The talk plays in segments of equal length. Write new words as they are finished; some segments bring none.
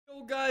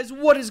Yo guys,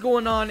 what is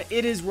going on?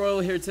 It is Royal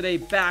here today,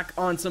 back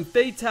on some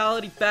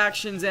Fatality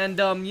factions, and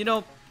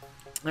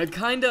it's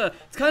kind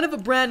of a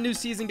brand new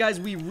season, guys.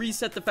 We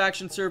reset the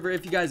faction server.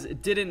 If you guys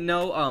didn't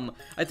know,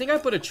 I think I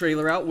put a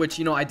trailer out, which,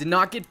 I did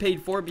not get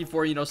paid for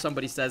before,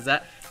 somebody says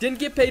that. Didn't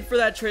get paid for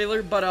that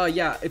trailer, but,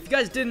 yeah, if you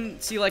guys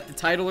didn't see, like, the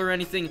title or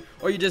anything,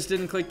 or you just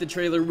didn't click the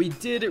trailer, we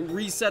did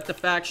reset the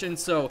faction,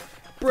 so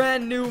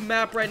brand new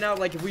map right now.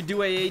 Like, if we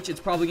do AH,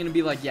 it's probably gonna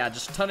be like, yeah,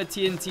 just a ton of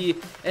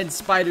TNT and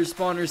spider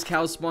spawners,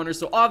 cow spawners.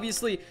 So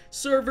obviously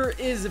server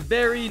is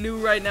very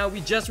new right now. We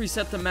just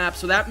reset the map,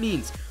 so that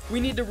means we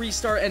need to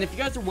restart. And if you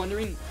guys are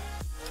wondering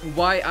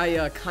why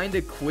I kind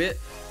of quit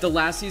the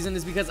last season,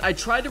 is because I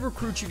tried to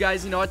recruit you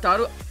guys. I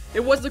thought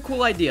it was a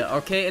cool idea,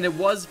 okay, and it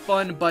was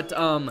fun, but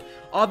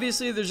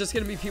obviously there's just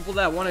gonna be people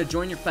that want to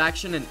join your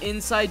faction and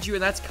inside you,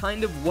 and that's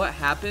kind of what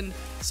happened.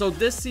 So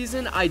this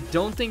season, I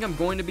don't think I'm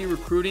going to be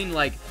recruiting,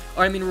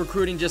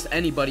 recruiting just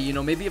anybody,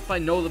 maybe if I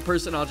know the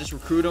person, I'll just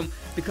recruit them,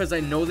 because I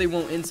know they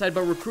won't inside.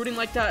 But recruiting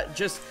like that,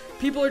 just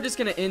people are just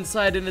gonna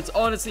inside, and it's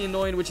honestly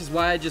annoying, which is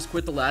why I just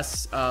quit the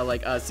last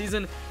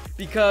season,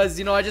 because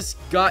I just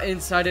got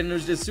inside and it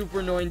was just super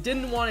annoying.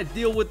 Didn't want to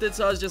deal with it,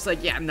 so I was just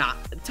like, yeah, nah,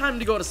 time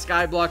to go to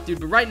Skyblock, dude.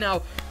 But right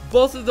now,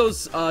 both of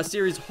those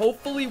series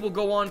hopefully will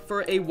go on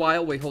for a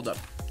while. Wait, hold up,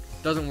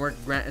 doesn't work.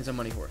 Grant is a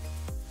money whore.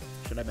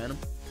 Should I ban him?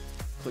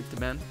 Click to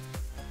ban.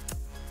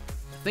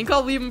 Think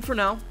I'll leave him for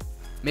now.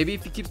 Maybe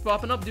if he keeps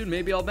popping up, dude,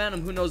 maybe I'll ban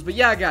him, who knows. But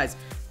yeah, guys,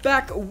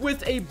 back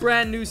with a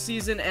brand new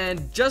season,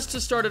 and just to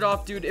start it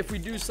off, dude, if we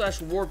do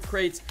 /warp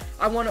crates,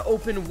 I want to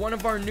open one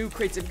of our new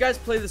crates. If you guys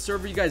play the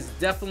server, you guys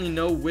definitely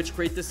know which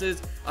crate this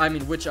is.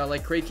 Which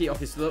crate key.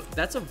 Okay, so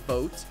that's a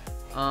vote.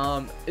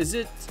 Is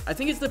it? I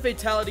think it's the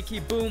Fatality key.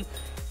 Boom.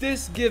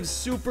 This gives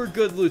super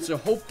good loot, so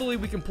hopefully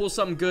we can pull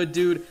something good,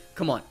 dude.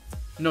 Come on.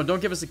 No,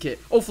 don't give us a kit.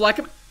 Oh, fly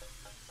command.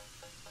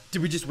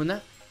 Did we just win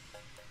that?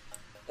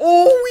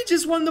 Oh, we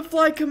just won the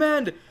fly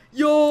command.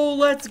 Yo,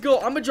 let's go.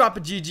 I'm gonna drop a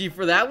GG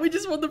for that. We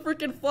just won the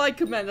freaking fly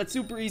command. That's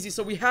super easy.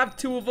 So we have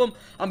two of them.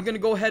 I'm gonna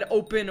go ahead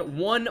open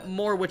one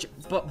more,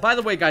 but by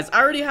the way, guys,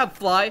 I already have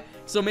fly,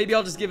 so maybe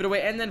I'll just give it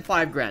away, and then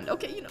 5 grand.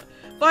 Okay,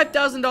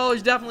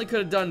 $5,000 definitely could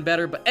have done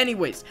better. But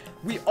anyways,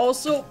 we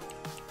also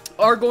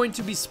are going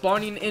to be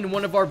spawning in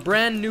one of our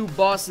brand new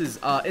bosses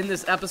in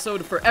this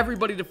episode for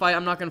everybody to fight.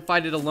 I'm not gonna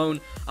fight it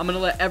alone. I'm gonna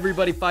let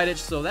everybody fight it,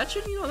 so that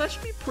should that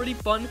should be pretty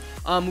fun.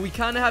 We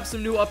kind of have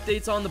some new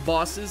updates on the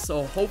bosses,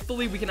 so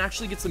hopefully we can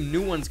actually get some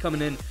new ones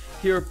coming in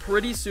here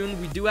pretty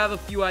soon. We do have a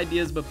few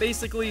ideas, but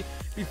basically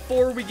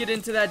before we get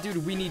into that,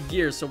 dude, we need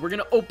gear. So we're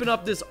gonna open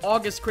up this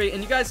August crate,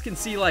 and you guys can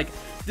see like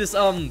this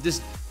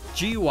this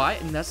GUI,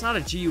 and that's not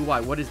a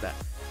GUI. What is that?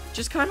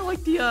 Just kind of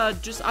like the,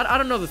 I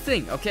don't know, the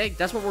thing, okay?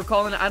 That's what we're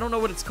calling it. I don't know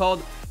what it's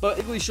called, but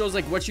it really shows,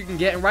 like, what you can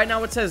get. And right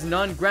now it says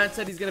none. Grant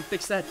said he's going to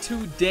fix that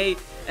today.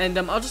 And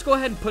I'll just go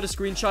ahead and put a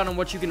screenshot on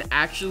what you can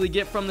actually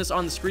get from this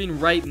on the screen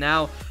right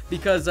now,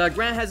 because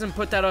Grant hasn't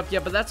put that up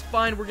yet, but that's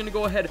fine. We're going to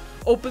go ahead,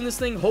 open this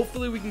thing.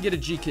 Hopefully we can get a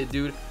G-Kit,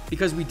 dude,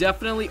 because we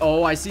definitely...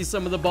 Oh, I see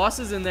some of the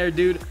bosses in there,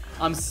 dude.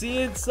 I'm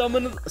seeing some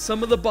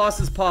of the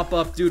bosses pop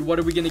up, dude. What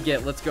are we going to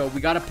get? Let's go. We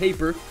got a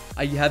paper.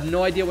 I have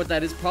no idea what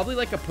that is. Probably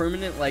like a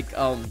permanent, like,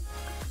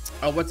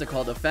 what's it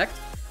called? Effect?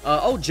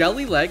 Oh,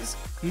 jelly legs.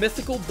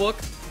 Mythical book.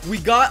 We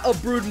got a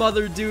brood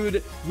mother,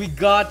 dude. We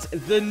got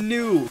the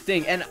new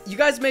thing. And you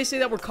guys may say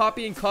that we're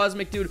copying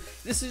Cosmic, dude.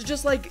 This is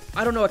just like,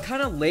 I don't know, a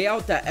kind of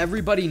layout that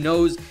everybody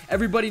knows.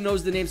 Everybody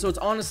knows the name. So it's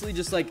honestly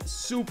just like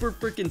super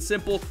freaking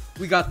simple.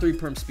 We got 3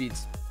 perm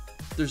speeds.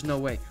 There's no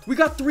way. We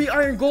got 3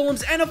 iron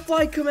golems and a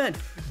fly command.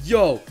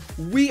 Yo,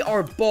 we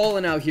are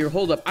balling out here.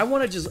 Hold up. I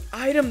want to just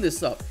item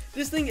this up.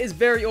 This thing is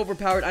very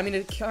overpowered. I mean,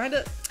 it kind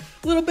of...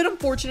 A little bit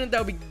unfortunate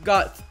that we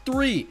got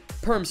 3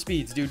 perm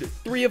speeds, dude.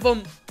 3 of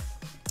them.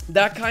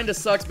 That kind of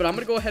sucks, but I'm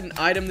going to go ahead and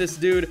item this,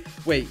 dude.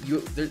 Wait,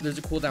 there's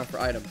a cooldown for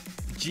item.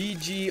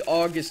 GG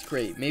August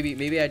crate.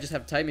 Maybe I just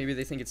have type. Maybe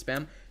they think it's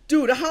spam.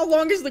 Dude, how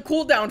long is the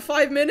cooldown?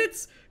 5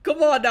 minutes?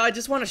 Come on now, I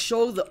just want to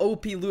show the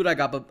OP loot I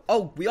got. But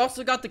oh, we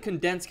also got the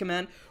condense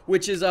command,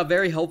 which is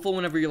very helpful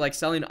whenever you're like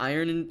selling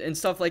iron and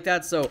stuff like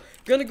that. So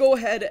gonna go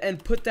ahead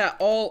and put that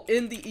all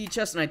in the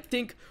e-chest, and I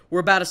think we're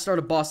about to start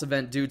a boss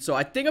event, dude. So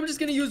I think I'm just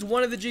gonna use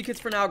one of the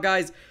G-Kits for now,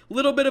 guys.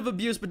 Little bit of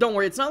abuse, but don't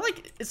worry, it's not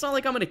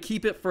like I'm gonna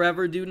keep it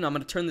forever, dude, and I'm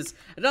gonna turn this...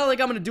 It's not like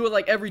I'm gonna do it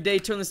like every day,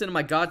 turn this into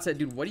my god set.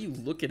 Dude, what are you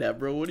looking at,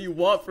 bro? What do you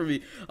want from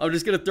me? I'm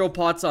just gonna throw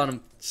pots on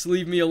him. Just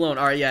leave me alone.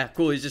 All right, yeah,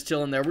 cool, he's just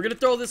chilling there. We're gonna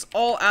throw this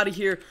all out of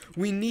here.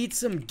 We need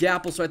some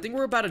gapple, so I think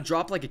we're about to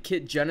drop like a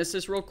kit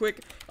genesis real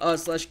quick,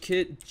 slash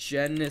kit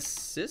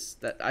genesis.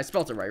 That I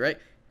spelled it right?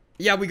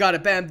 Yeah, we got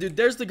it. Bam, dude,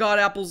 there's the god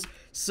apples.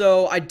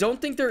 So I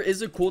don't think there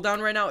is a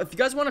cooldown right now. If you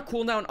guys want a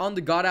cooldown on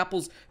the god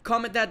apples,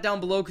 comment that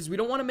down below, because we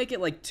don't want to make it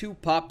like too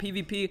pop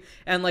PvP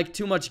and like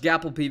too much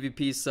gapple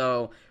PvP.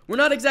 So we're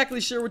not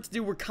exactly sure what to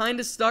do. We're kind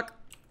of stuck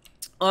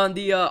on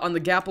the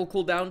Gapple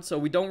cooldown, so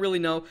we don't really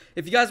know.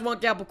 If you guys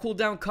want Gapple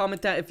cooldown,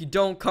 comment that. If you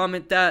don't,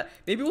 comment that.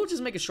 Maybe we'll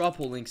just make a straw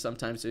poll link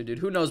sometime soon, dude.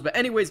 Who knows? But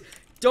anyways,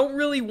 don't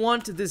really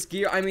want this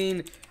gear. I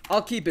mean,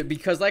 I'll keep it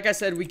because, like I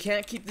said, we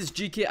can't keep this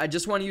G kit. I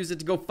just want to use it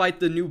to go fight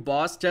the new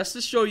boss, just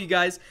to show you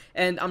guys.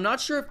 And I'm not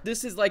sure if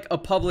this is like a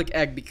public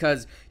egg,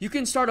 because you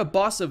can start a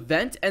boss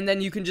event and then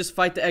you can just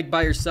fight the egg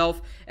by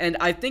yourself. And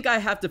I think I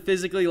have to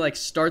physically like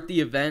start the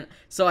event,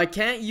 so I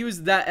can't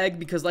use that egg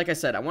because, like I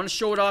said, I want to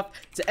show it off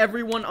to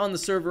everyone on the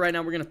server right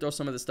now. We're gonna throw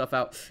some of this stuff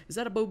out. Is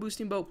that a bow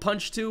boosting bow?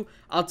 Punch 2.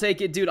 I'll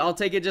take it, dude. I'll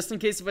take it just in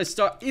case if I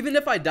start. Even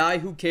if I die,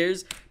 who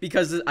cares?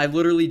 Because I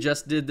literally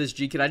just did this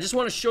G kit. I just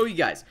want to show you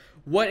guys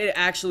what it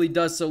actually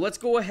does. So let's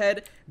go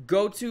ahead,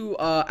 go to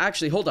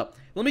actually, hold up,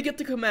 let me get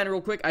the command real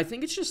quick. I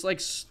think it's just like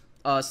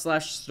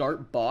slash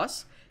start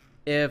boss.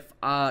 If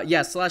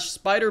yeah, slash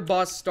spider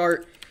boss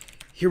start.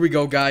 Here we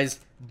go, guys.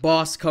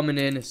 Boss coming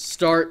in,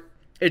 start.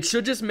 It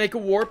should just make a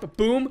warp,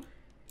 boom,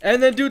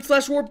 and then dude,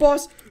 slash warp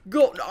boss,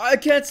 go. I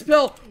can't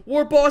spell.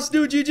 Warp boss,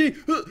 dude,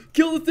 GG.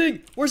 Kill the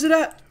thing. Where's it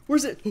at?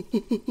 Where's it?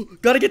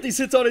 Gotta get these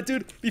hits on it,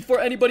 dude, before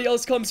anybody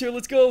else comes here.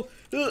 Let's go.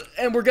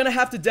 And we're gonna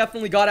have to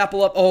definitely God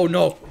Apple up. Oh,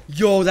 no.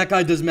 Yo, that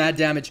guy does mad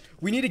damage.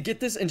 We need to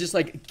get this and just,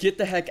 like, get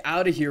the heck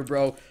out of here,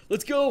 bro.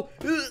 Let's go.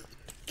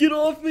 Get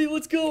off me.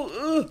 Let's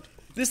go.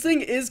 This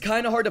thing is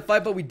kind of hard to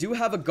fight, but we do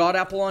have a God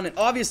Apple on. And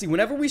obviously,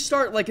 whenever we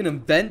start, like, an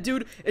event,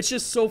 dude, it's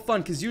just so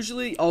fun. Because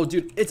usually, oh,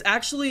 dude, it's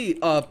actually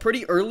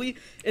pretty early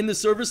in the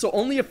server. So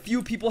only a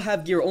few people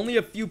have gear. Only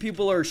a few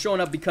people are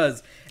showing up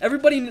because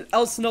everybody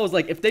else knows,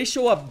 like, if they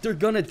show up, they're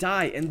gonna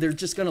die. And they're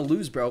just gonna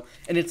lose, bro.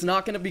 And it's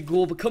not gonna be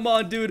cool. But come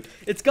on, dude.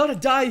 It's gotta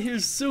die here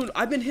soon.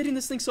 I've been hitting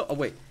this thing so... Oh,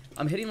 wait.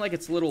 I'm hitting like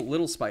it's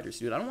little spiders,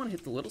 dude. I don't want to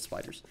hit the little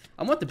spiders.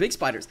 I want the big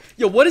spiders.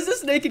 Yo, what is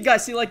this naked guy?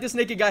 See, like, this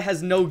naked guy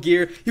has no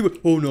gear. He would...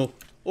 Oh, no.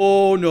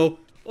 Oh, no.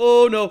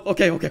 Oh, no.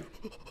 Okay, okay.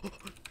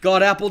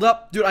 God appled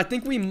up. Dude, I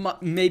think we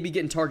may be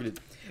getting targeted.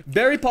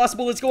 Very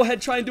possible. Let's go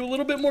ahead, try and do a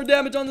little bit more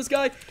damage on this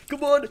guy.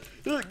 Come on.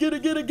 Get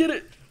it, get it, get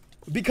it.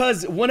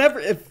 Because whenever,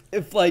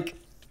 if like,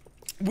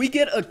 we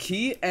get a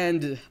key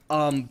and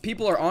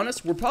people are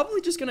honest, we're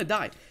probably just gonna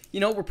die. You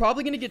know, we're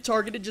probably gonna get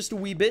targeted just a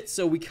wee bit,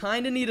 so we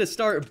kind of need to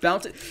start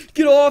bouncing.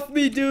 Get off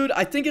me, dude.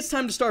 I think it's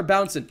time to start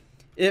bouncing.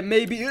 It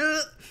may be...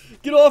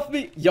 Get off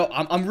me. Yo,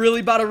 I'm really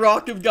about to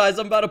rock him, guys.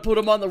 I'm about to put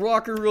him on the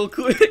rocker real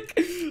quick.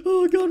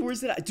 Oh, God,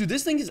 where's it at? Dude,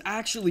 this thing is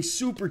actually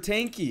super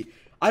tanky.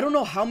 I don't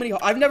know how many...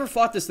 I've never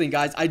fought this thing,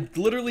 guys. I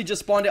literally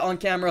just spawned it on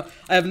camera.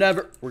 I have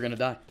never... We're gonna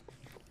die.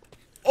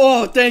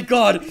 Oh, thank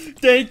God.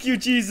 Thank you,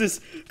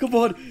 Jesus. Come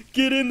on.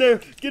 Get in there.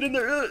 Get in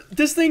there.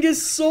 This thing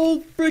is so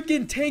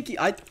freaking tanky.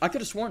 I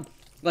could have sworn.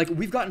 Like,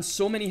 we've gotten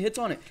so many hits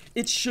on it.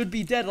 It should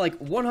be dead. Like,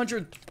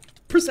 100%.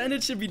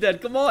 It should be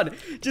dead. Come on.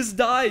 Just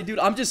die, dude.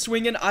 I'm just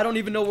swinging. I don't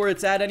even know where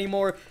it's at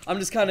anymore. I'm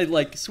just kind of,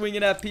 like,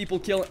 swinging at people,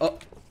 killing. Oh,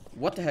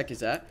 what the heck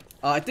is that?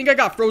 I think I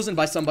got frozen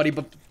by somebody,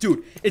 but,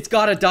 dude, it's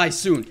gotta die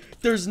soon.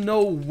 There's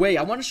no way.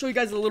 I want to show you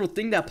guys the little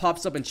thing that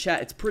pops up in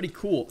chat. It's pretty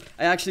cool.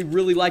 I actually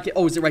really like it.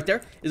 Oh, is it right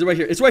there? Is it right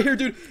here? It's right here,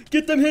 dude.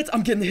 Get them hits.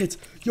 I'm getting the hits.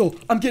 Yo,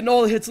 I'm getting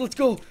all the hits. Let's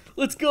go.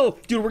 Let's go.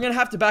 Dude, we're gonna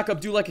have to back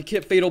up, do like a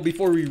kit fatal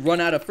before we run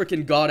out of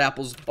freaking God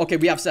apples. Okay,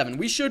 we have 7.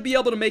 We should be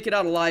able to make it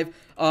out alive.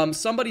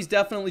 Somebody's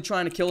definitely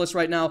trying to kill us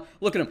right now.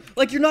 Look at him.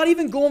 Like, you're not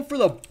even going for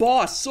the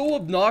boss. So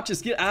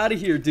obnoxious. Get out of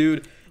here,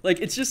 dude. Like,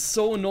 it's just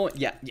so annoying.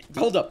 Yeah,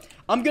 hold up.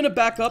 I'm gonna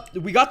back up.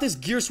 We got this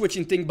gear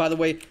switching thing, by the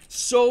way.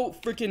 So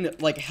freaking,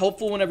 like,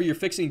 helpful whenever you're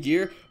fixing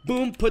gear.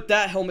 Boom, put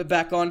that helmet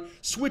back on.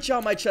 Switch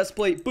out my chest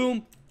plate.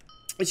 Boom.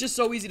 It's just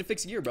so easy to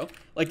fix gear, bro.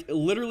 Like,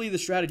 literally the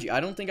strategy.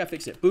 I don't think I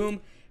fixed it. Boom,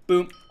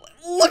 boom.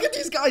 Look at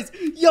these guys.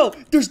 Yo,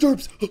 there's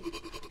derps.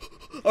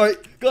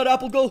 Alright, God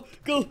apple, go,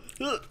 go.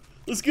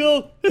 Let's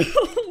go.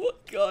 Oh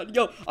my God.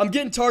 Yo, I'm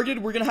getting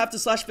targeted. We're gonna have to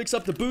slash fix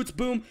up the boots.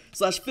 Boom,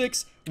 slash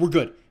fix. We're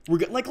good. We're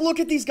good. Like, look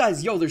at these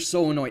guys. Yo, they're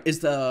so annoying. Is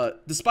the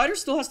spider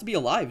still has to be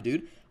alive,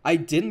 dude? I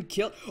didn't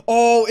kill.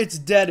 Oh, it's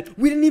dead.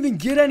 We didn't even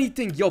get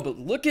anything. Yo, but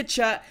look at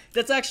chat.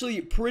 That's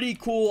actually pretty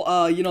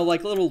cool. You know,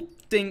 like little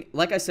thing.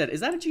 Like I said,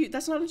 is that a G?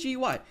 That's not a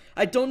GUI.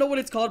 I don't know what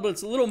it's called, but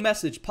it's a little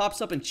message pops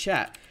up in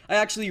chat. I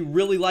actually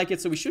really like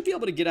it, so we should be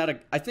able to get out of...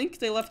 I think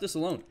they left us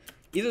alone.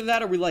 Either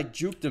that or we, like,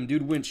 juked them.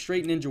 Dude went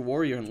straight Ninja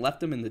Warrior and left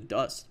them in the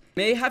dust.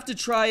 May have to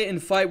try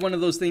and fight one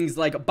of those things,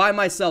 like, by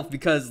myself,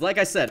 because, like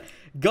I said,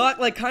 got,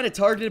 like, kind of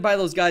targeted by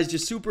those guys,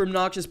 just super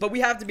obnoxious, but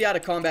we have to be out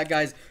of combat,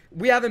 guys.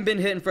 We haven't been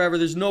hitting forever.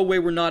 There's no way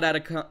we're not out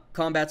of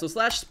combat, so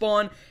slash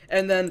spawn,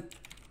 and then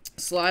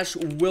slash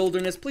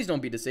wilderness. Please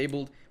don't be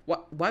disabled.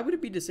 Why would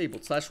it be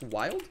disabled? Slash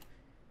wild?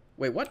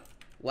 Wait, what?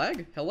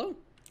 Lag? Hello?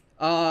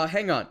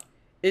 Hang on.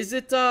 Is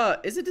it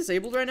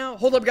disabled right now?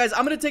 Hold up, guys.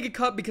 I'm gonna take a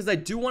cut because I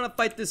do want to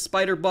fight this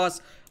spider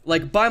boss,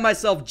 like, by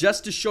myself,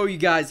 just to show you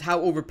guys how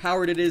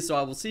overpowered it is. So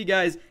I will see you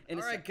guys in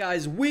a second. Alright,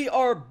 guys, we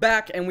are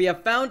back, and we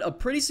have found a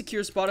pretty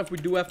secure spot if we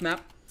do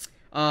F-map.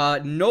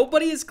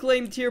 Nobody is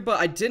claimed here, but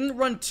I didn't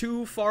run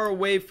too far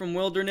away from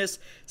wilderness,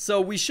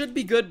 so we should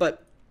be good,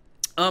 but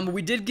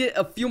We did get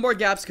a few more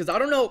gaps because I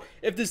don't know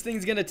if this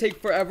thing's gonna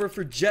take forever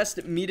for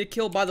just me to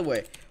kill. By the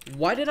way,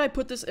 why did I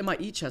put this in my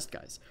E-chest,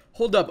 guys?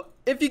 Hold up.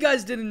 If you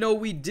guys didn't know,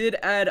 we did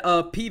add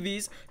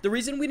PVs. The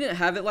reason we didn't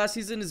have it last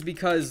season is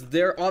because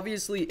there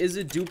obviously is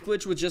a dupe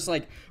glitch with just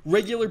like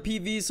regular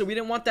PVs, so we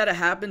didn't want that to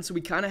happen, so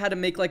we kind of had to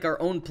make like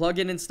our own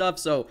plugin and stuff.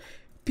 So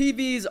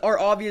PVs are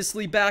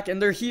obviously back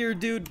and they're here,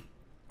 dude.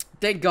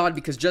 Thank God,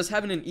 because just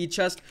having an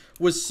E-chest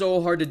was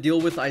so hard to deal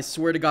with, I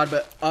swear to God.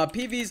 But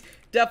PVs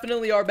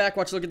definitely are back.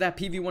 Watch, look at that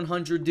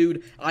PV100,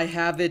 dude. I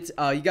have it.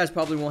 You guys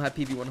probably won't have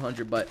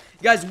PV100, but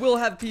you guys will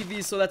have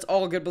PVs, so that's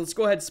all good. But let's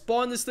go ahead and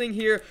spawn this thing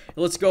here.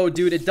 Let's go,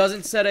 dude. It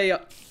doesn't set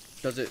a...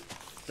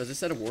 Does it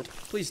set a warp?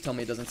 Please tell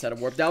me it doesn't set a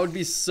warp. That would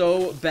be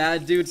so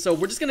bad, dude. So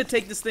we're just gonna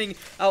take this thing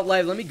out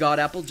live. Let me God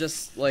Apple,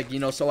 just like, you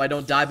know, so I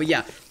don't die. But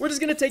yeah, we're just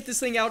gonna take this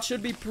thing out.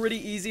 Should be pretty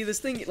easy. This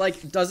thing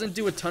like doesn't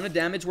do a ton of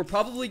damage. We're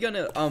probably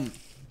gonna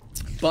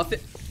buff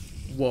it.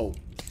 Whoa.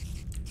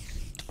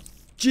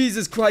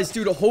 Jesus Christ,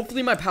 dude.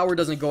 Hopefully my power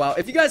doesn't go out.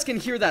 If you guys can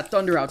hear that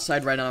thunder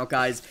outside right now,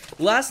 guys,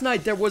 last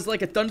night there was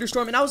like a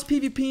thunderstorm and I was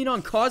PvPing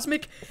on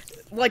Cosmic.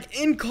 Like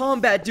in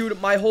combat, dude,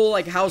 my whole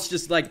like house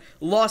just like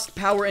lost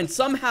power and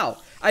somehow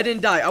I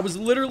didn't die. I was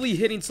literally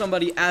hitting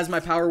somebody as my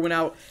power went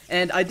out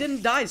and I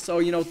didn't die. So,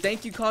 you know,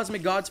 thank you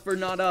Cosmic Gods for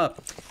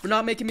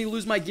not making me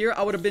lose my gear.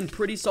 I would have been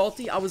pretty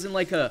salty. I was in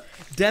like a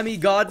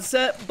demigod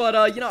set,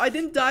 but you know, I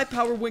didn't die.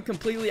 Power went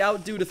completely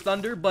out due to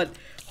thunder, but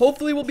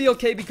hopefully we'll be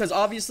okay because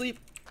obviously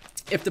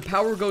if the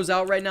power goes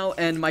out right now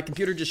and my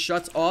computer just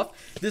shuts off,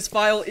 this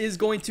file is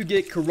going to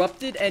get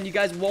corrupted and you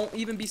guys won't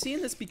even be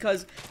seeing this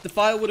because the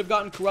file would have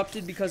gotten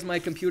corrupted because my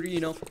computer, you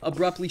know,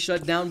 abruptly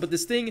shut down. But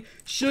this thing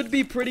should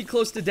be pretty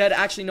close to dead.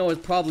 Actually, no,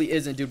 it probably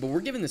isn't, dude, but we're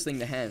giving this thing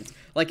the hands.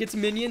 Like, it's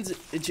minions.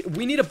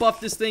 We need to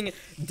buff this thing,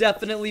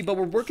 definitely, but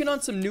we're working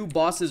on some new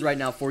bosses right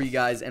now for you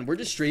guys, and we're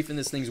just strafing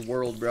this thing's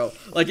world, bro.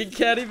 Like, it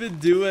can't even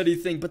do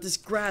anything, but this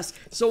grass,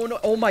 so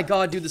oh my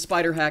god, dude, the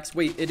spider hacks.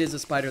 Wait, it is a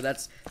spider.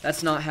 That's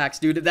not hacks,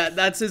 dude.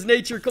 That's his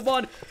nature. Come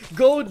on,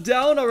 go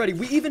down already.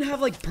 We even have,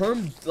 like,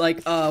 perm,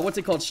 like, what's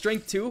it called?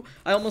 Strength 2?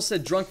 I almost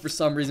said drunk for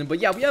some reason, but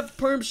yeah, we have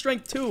perm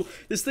strength 2.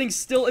 This thing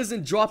still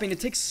isn't dropping. It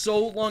takes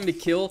so long to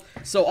kill,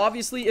 so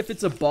obviously, if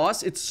it's a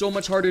boss, it's so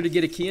much harder to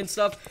get a key and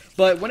stuff,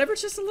 but whenever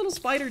it's just a little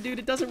spider, dude,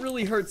 it doesn't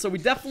really hurt, so we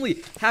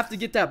definitely have to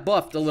get that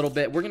buffed a little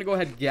bit. We're gonna go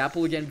ahead and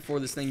gapple again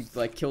before this thing,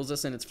 like, kills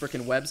us in its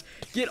freaking webs.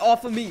 Get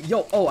off of me.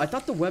 Yo, oh, I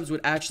thought the webs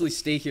would actually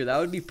stay here. That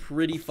would be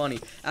pretty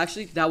funny.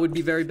 Actually, that would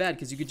be very bad,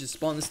 because you could just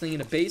spawn this thing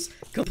in a base,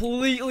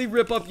 completely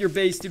rip up your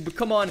base, dude, but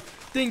come on.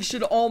 Things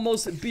should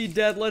almost be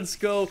dead. Let's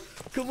go.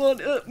 Come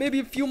on, maybe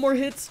a few more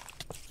hits.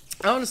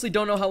 I honestly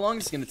don't know how long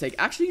it's gonna take.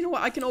 Actually, you know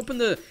what? I can open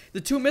the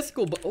 2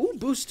 mythical, oh,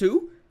 boost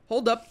 2.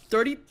 Hold up,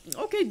 30,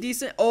 okay,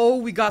 decent. Oh,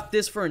 we got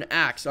this for an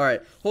axe. All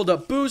right, hold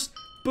up, boost,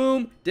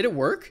 boom. Did it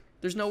work?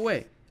 There's no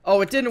way.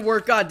 Oh, it didn't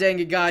work. God dang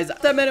it, guys.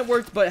 That meant it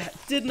worked, but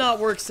did not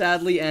work,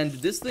 sadly. And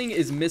this thing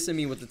is missing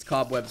me with its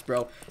cobwebs,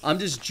 bro. I'm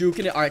just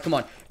juking it. All right, come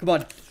on, come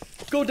on.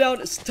 Go down.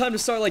 It's time to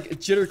start, like,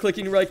 jitter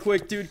clicking right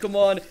quick, dude. Come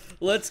on.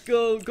 Let's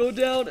go. Go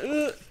down.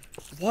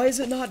 Why is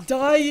it not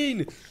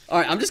dying?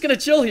 Alright, I'm just gonna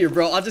chill here,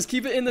 bro. I'll just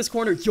keep it in this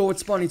corner. Yo,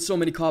 it's spawning so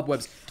many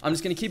cobwebs. I'm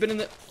just gonna keep it in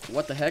the...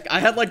 What the heck? I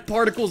had, like,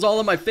 particles all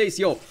in my face.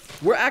 Yo,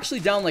 we're actually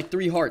down, like,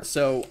 3 hearts.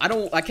 So,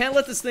 I can't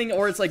let this thing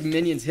or its, like,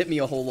 minions hit me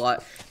a whole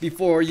lot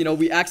before, you know,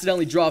 we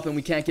accidentally drop and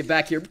we can't get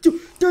back here.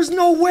 Dude, there's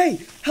no way!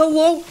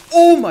 Hello?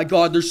 Oh, my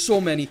God, there's so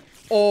many.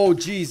 Oh,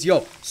 jeez,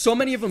 yo. So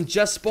many of them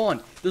just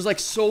spawned. There's, like,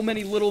 so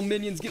many little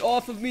minions. Get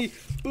off of me.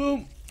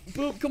 Boom.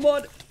 Boom. Come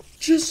on.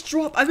 Just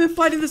drop. I've been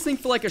fighting this thing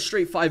for like a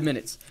straight 5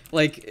 minutes.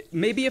 Like,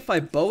 maybe if I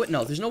bow it.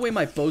 No, there's no way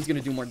my bow's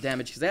gonna do more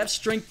damage because I have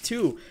strength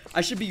 2.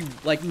 I should be,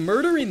 like,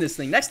 murdering this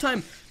thing. Next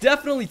time,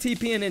 definitely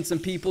TPing in some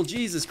people.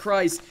 Jesus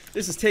Christ.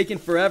 This is taking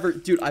forever.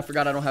 Dude, I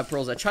forgot I don't have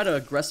pearls. I try to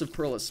aggressive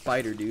pearl a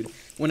spider, dude.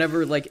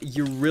 Whenever, like,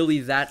 you're really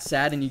that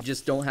sad and you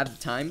just don't have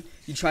the time,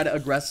 you try to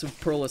aggressive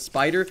pearl a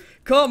spider.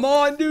 Come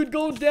on, dude,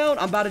 go down.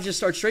 I'm about to just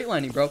start straight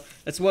lining, bro.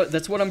 That's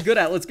what I'm good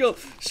at. Let's go.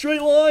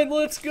 Straight line.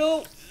 Let's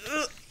go.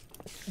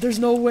 There's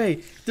no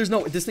way.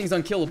 This thing's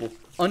unkillable.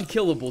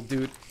 Unkillable,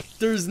 dude.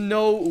 There's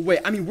no way.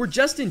 I mean, we're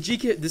just in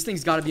GK. This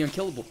thing's got to be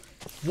unkillable.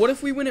 What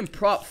if we went in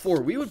Prop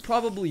 4? We would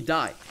probably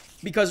die.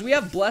 Because we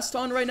have Blessed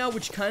on right now,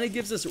 which kind of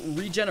gives us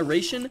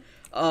regeneration.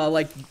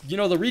 Like, you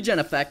know, the regen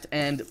effect.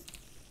 And,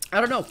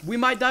 I don't know. We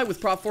might die with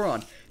Prop 4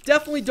 on.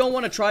 Definitely don't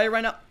want to try it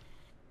right now.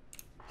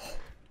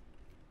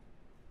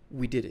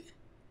 We did it.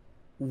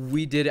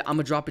 We did it. I'm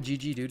going to drop a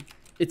GG, dude.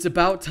 It's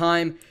about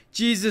time.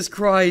 Jesus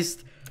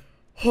Christ.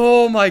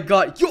 Oh my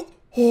god. Yo!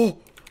 Oh,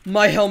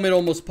 my helmet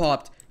almost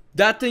popped.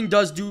 That thing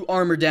does do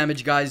armor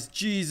damage, guys.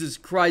 Jesus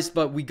Christ.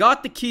 But we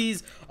got the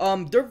keys.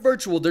 They're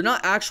virtual. They're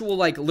not actual,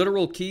 like,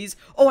 literal keys.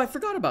 Oh, I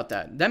forgot about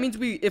that. That means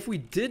if we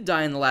did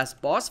die in the last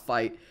boss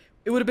fight,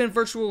 it would have been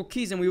virtual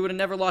keys and we would have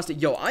never lost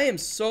it. Yo, I am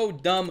so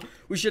dumb.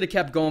 We should have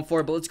kept going for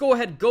it. But let's go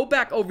ahead, go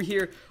back over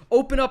here,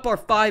 open up our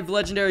 5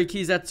 legendary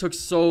keys. That took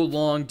so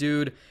long,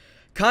 dude.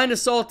 Kind of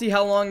salty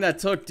how long that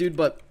took, dude,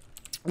 but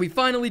we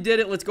finally did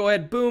it. Let's go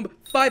ahead. Boom.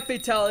 5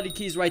 fatality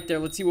keys right there.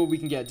 Let's see what we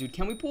can get, dude.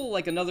 Can we pull,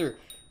 like, another...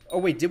 Oh,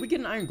 wait, did we get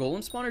an iron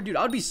golem spawner? Dude,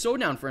 I would be so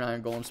down for an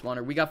iron golem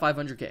spawner. We got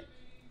 500k. Go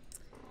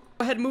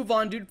ahead and move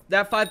on, dude.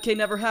 That 5k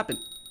never happened.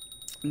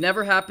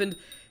 Never happened.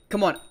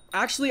 Come on.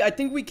 Actually, I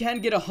think we can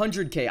get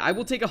 100k. I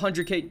will take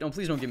 100k. No,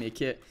 please don't give me a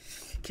kit.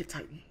 Kit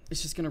Titan.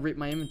 It's just going to rape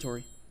my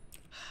inventory.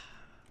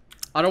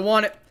 I don't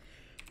want it.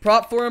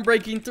 Prop 4 and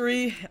breaking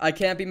 3. I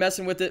can't be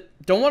messing with it.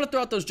 Don't want to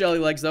throw out those jelly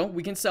legs, though.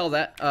 We can sell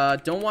that.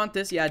 Don't want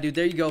this. Yeah, dude,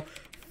 there you go.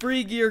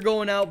 Free gear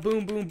going out.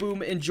 Boom, boom,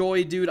 boom.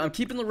 Enjoy, dude. I'm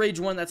keeping the rage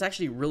 1. That's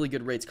actually really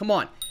good rates. Come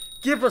on.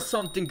 Give us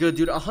something good,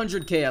 dude.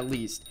 100k at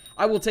least.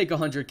 I will take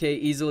 100k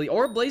easily.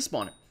 Or a blaze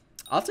spawner.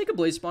 I'll take a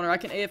blaze spawner. I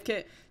can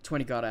AFK.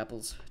 20 god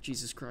apples.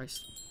 Jesus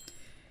Christ.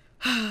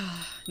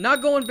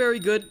 Not going very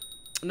good.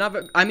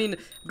 I mean,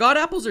 god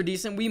apples are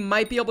decent. We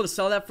might be able to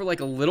sell that for like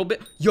a little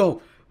bit.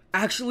 Yo,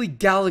 actually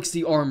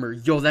galaxy armor.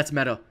 Yo, that's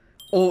meta.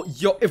 Oh,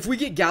 yo, if we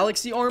get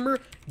galaxy armor,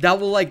 that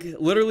will like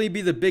literally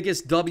be the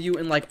biggest W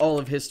in like all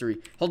of history.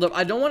 Hold up,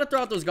 I don't want to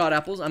throw out those god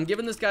apples. I'm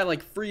giving this guy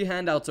like free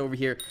handouts over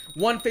here.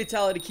 1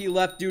 fatality key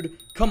left, dude.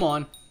 Come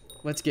on.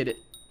 Let's get it.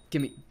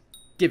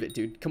 Give it,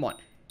 dude. Come on.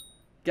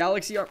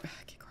 Galaxy armor.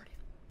 Get guardian.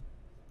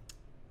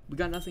 We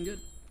got nothing good.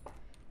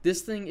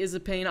 This thing is a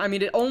pain. I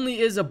mean, it only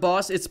is a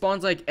boss. It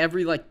spawns like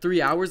every like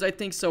 3 hours, I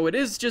think. So it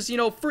is just, you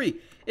know, free.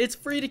 It's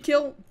free to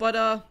kill, but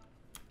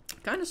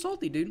kind of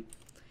salty, dude.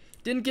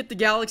 Didn't get the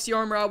galaxy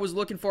armor I was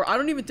looking for. I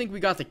don't even think we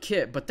got the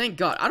kit, but thank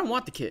God. I don't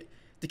want the kit.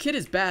 The kit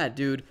is bad,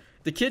 dude.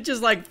 The kit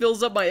just like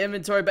fills up my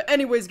inventory. But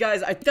anyways,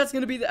 guys, I think that's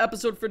going to be the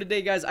episode for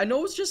today, guys. I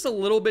know it's just a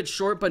little bit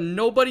short, but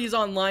nobody's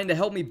online to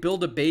help me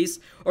build a base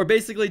or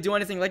basically do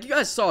anything. Like you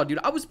guys saw, dude,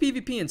 I was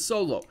PvPing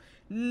solo.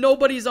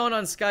 Nobody's on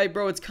Skype,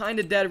 bro. It's kind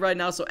of dead right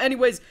now. So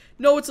anyways,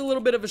 no, it's a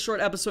little bit of a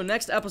short episode.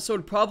 Next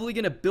episode, probably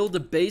going to build a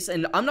base.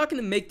 And I'm not going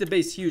to make the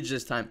base huge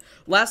this time.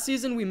 Last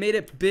season, we made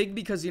it big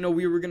because, you know,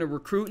 we were going to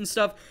recruit and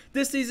stuff.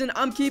 This season,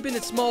 I'm keeping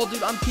it small,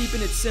 dude. I'm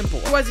keeping it simple.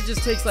 Otherwise, it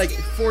just takes like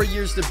 4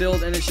 years to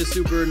build and it's just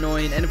super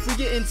annoying. And if we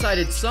get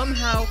insided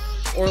somehow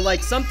or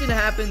like something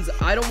happens,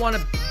 I don't want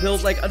to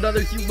build like another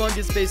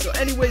humongous base. So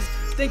anyways,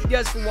 thank you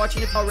guys for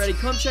watching. If already,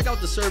 come check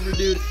out the server,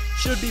 dude.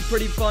 Should be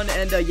pretty fun.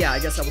 And yeah, I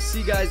guess I will see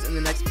you guys in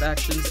the next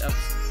Factions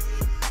episode.